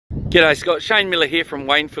G'day Scott, Shane Miller here from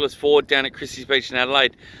Phillis Ford down at Christie's Beach in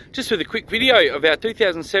Adelaide. Just with a quick video of our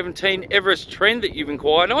 2017 Everest Trend that you've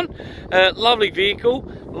inquired on. Lovely vehicle,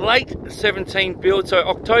 late 17 build, so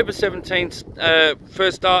October 17th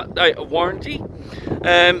first start date of warranty.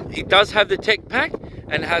 It does have the tech pack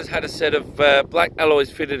and has had a set of black alloys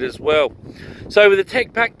fitted as well. So with the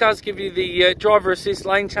tech pack does give you the driver assist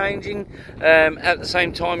lane changing, at the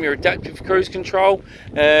same time your adaptive cruise control.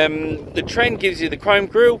 The Trend gives you the chrome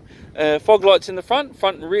grille, fog lights in the front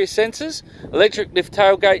and rear sensors, electric lift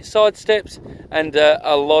tailgate, side steps, and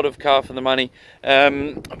a lot of car for the money.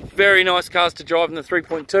 Very nice cars to drive in the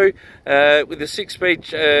 3.2 with a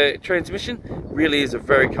 6-speed transmission. Really is a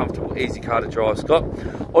very comfortable, easy car to drive, Scott.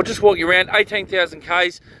 I'll just walk you around. 18,000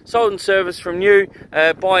 Ks, sold and serviced from new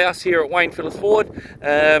by us here at Phillis Ford,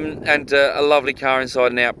 and a lovely car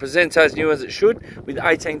inside and out. Presents as new as it should with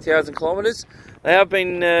 18,000 kilometres. They have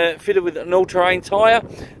been fitted with an all-terrain tyre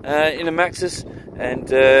in a Maxxis,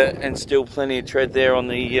 and still plenty of tread there on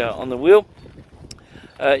the wheel.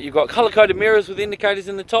 You've got colour-coded mirrors with indicators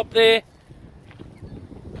in the top there,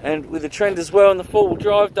 and with the Trend as well. And the four-wheel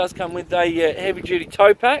drive does come with a heavy-duty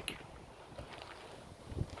tow pack,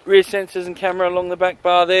 rear sensors and camera along the back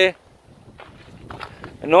bar there.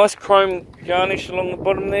 A nice chrome garnish along the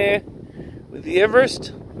bottom there with the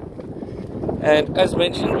Everest. And as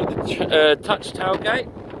mentioned, with the touch tailgate.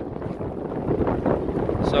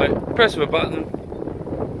 So press of a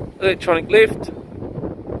button, electronic lift,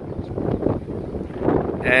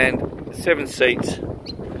 and 7 seats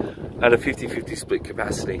at a 50-50 split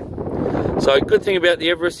capacity. So good thing about the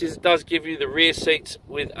Everest is it does give you the rear seats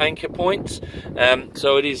with anchor points.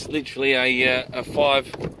 So it is literally a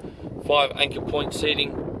five anchor point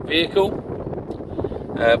seating vehicle.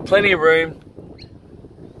 Plenty of room.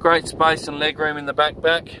 Great space and leg room in the back.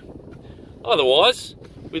 Otherwise,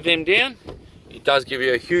 with them down, it does give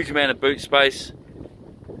you a huge amount of boot space.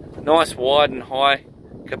 Nice wide and high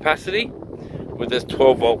capacity with this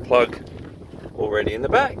 12-volt plug already in the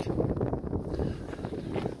back.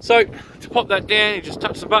 So to pop that down, you just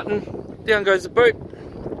touch the button, down goes the boot.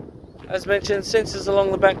 As mentioned, sensors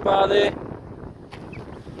along the back bar there.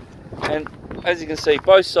 And as you can see,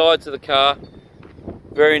 both sides of the car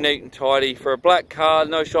very neat and tidy. For a black car,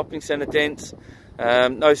 no shopping centre dents,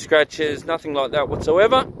 no scratches, nothing like that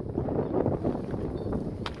whatsoever.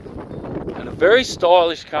 And a very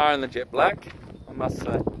stylish car in the jet black, I must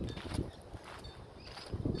say.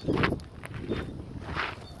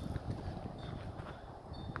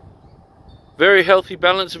 Very healthy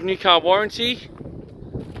balance of new car warranty.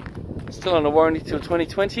 Still on a warranty till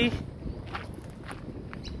 2020.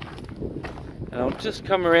 And I'll just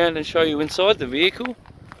come around and show you inside the vehicle.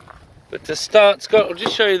 But to start, Scott, I'll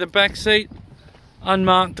just show you the back seat.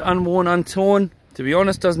 Unmarked, unworn, untorn. To be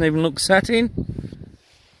honest, doesn't even look satin.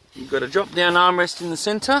 You've got a drop-down armrest in the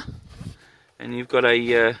centre. And you've got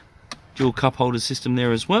a dual cup holder system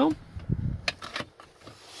there as well.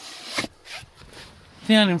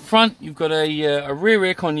 Down in front, you've got a rear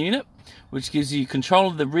aircon unit, which gives you control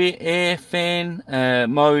of the rear air, fan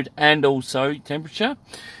mode, and also temperature.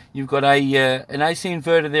 You've got an AC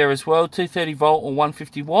inverter there as well, 230 volt or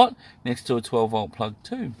 150 watt, next to a 12 volt plug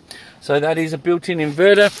too. So that is a built-in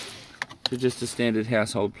inverter to just a standard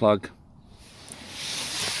household plug.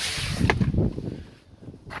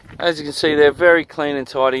 As you can see, they're very clean and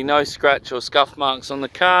tidy, no scratch or scuff marks on the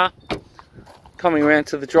car. Coming around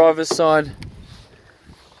to the driver's side,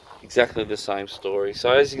 exactly the same story.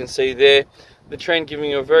 So as you can see there, the Trend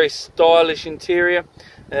giving you a very stylish interior,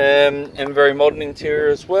 and very modern interior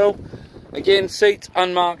as well. Again, seats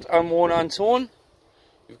unmarked, unworn, untorn.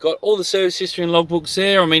 You've got all the service history and logbooks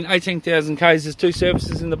there. I mean, 18,000 Ks, there's 2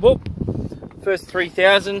 services in the book. First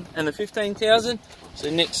 3,000 and the 15,000. So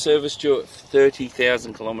next service due at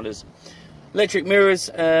 30,000 kilometres. Electric mirrors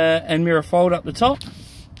and mirror fold up the top.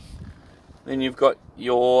 Then you've got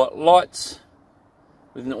your lights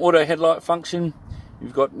with an auto headlight function.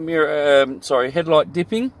 You've got headlight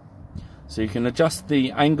dipping, so you can adjust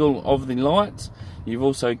the angle of the lights. You've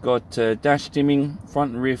also got dash dimming,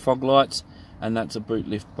 front and rear fog lights, and that's a boot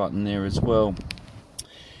lift button there as well.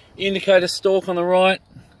 Indicator stalk on the right,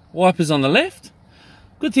 wipers on the left.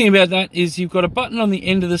 Good thing about that is you've got a button on the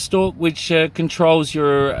end of the stalk which controls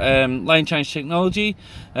your lane change technology.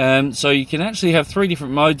 So you can actually have 3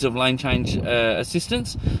 different modes of lane change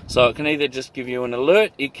assistance. So it can either just give you an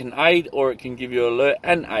alert, it can aid, or it can give you alert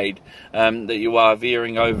and aid that you are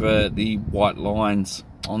veering over the white lines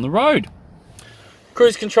on the road.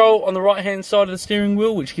 Cruise control on the right hand side of the steering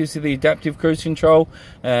wheel, which gives you the adaptive cruise control,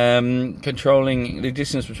 controlling the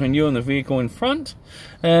distance between you and the vehicle in front.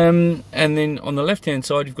 And then on the left hand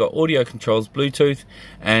side you've got audio controls, Bluetooth,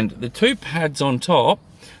 and the two pads on top,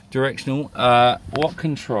 directional, what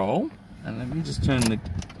control. And let me just turn the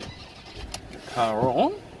car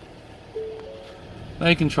on.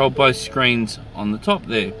 They control both screens on the top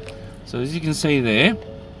there. So as you can see there,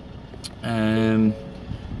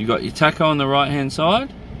 you've got your tacho on the right hand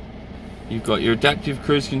side. You've got your adaptive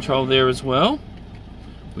cruise control there as well,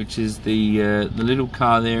 which is the little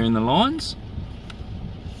car there in the lines.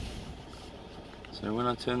 So when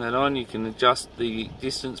I turn that on, you can adjust the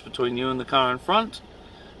distance between you and the car in front.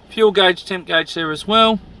 Fuel gauge, temp gauge there as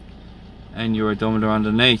well, and your odometer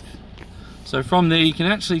underneath. So from there you can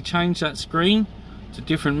actually change that screen to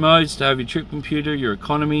different modes to have your trip computer, your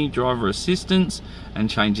economy, driver assistance, and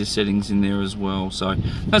change your settings in there as well. So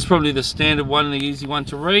that's probably the standard one and the easy one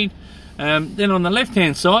to read. Then on the left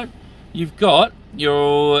hand side you've got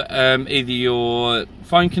your either your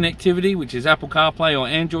phone connectivity, which is Apple CarPlay or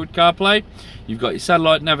Android CarPlay. You've got your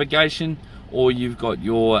satellite navigation, or you've got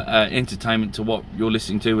your entertainment to what you're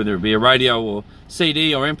listening to, whether it be a radio or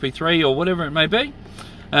CD or MP3 or whatever it may be.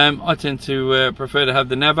 I tend to prefer to have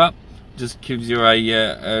the nav up. Just gives you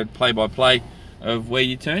a play-by-play of where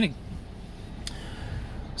you're turning.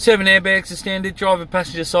 7 airbags are standard, driver,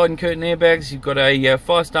 passenger side and curtain airbags. You've got a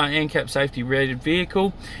 5-star ANCAP safety rated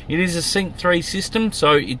vehicle. It is a Sync 3 system,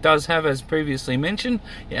 so it does have, as previously mentioned,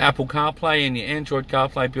 your Apple CarPlay and your Android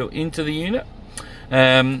CarPlay built into the unit.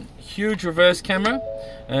 Huge reverse camera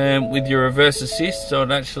with your reverse assist, so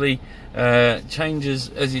it actually changes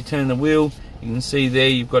as you turn the wheel. You can see there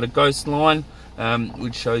you've got a ghost line,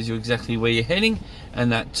 which shows you exactly where you're heading,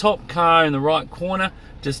 and that top car in the right corner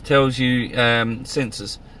just tells you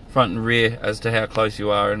sensors front and rear as to how close you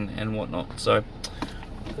are and whatnot. So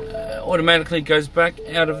automatically goes back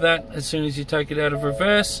out of that as soon as you take it out of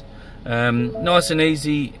reverse. Nice and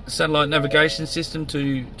easy satellite navigation system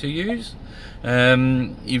to use.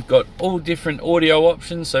 You've got all different audio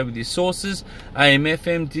options, so with your sources, AM,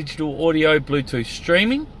 FM, digital audio, Bluetooth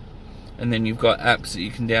streaming, and then you've got apps that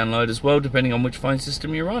you can download as well depending on which phone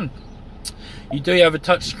system you're on. You do have a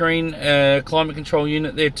touchscreen climate control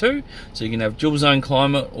unit there too, so you can have dual zone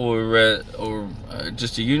climate or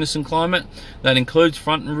just a unison climate. That includes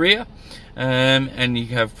front and rear, and you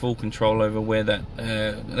have full control over where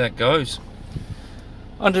that goes.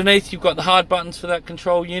 Underneath you've got the hard buttons for that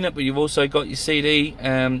control unit, but you've also got your CD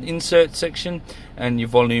insert section and your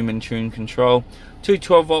volume and tune control. Two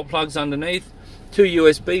 12-volt plugs underneath, two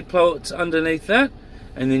USB ports underneath that,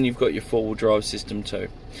 and then you've got your four-wheel drive system too.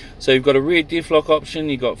 So you've got a rear diff lock option,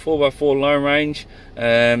 you've got 4x4 low range,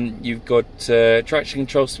 you've got traction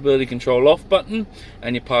control, stability control off button,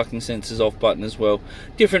 and your parking sensors off button as well.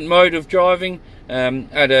 Different mode of driving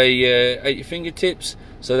at your fingertips,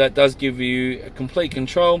 so that does give you complete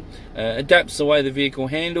control, adapts the way the vehicle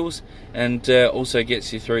handles, and also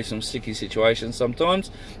gets you through some sticky situations sometimes,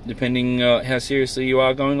 depending how seriously you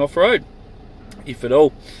are going off-road, if at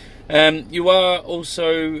all. You are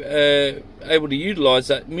also able to utilise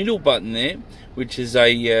that middle button there, which is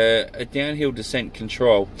a downhill descent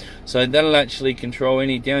control. So that'll actually control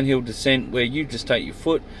any downhill descent where you just take your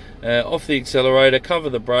foot off the accelerator, cover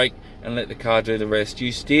the brake, and let the car do the rest.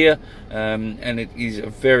 You steer, and it is a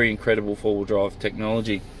very incredible four-wheel drive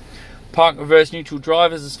technology. Park, reverse, neutral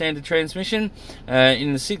drive as a standard transmission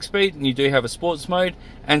in the 6-speed, and you do have a sports mode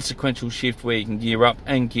and sequential shift where you can gear up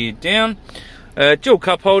and gear down. Dual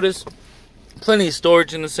cup holders, plenty of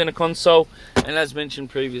storage in the center console, and as mentioned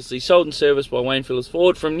previously, sold and serviced by Wayne Phillis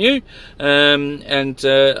Ford from new, and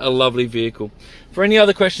a lovely vehicle. For any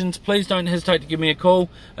other questions, please don't hesitate to give me a call.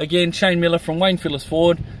 Again, Shane Miller from Wayne Phillis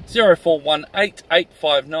Ford, 0418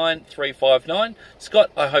 859 359.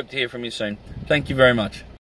 Scott, I hope to hear from you soon. Thank you very much.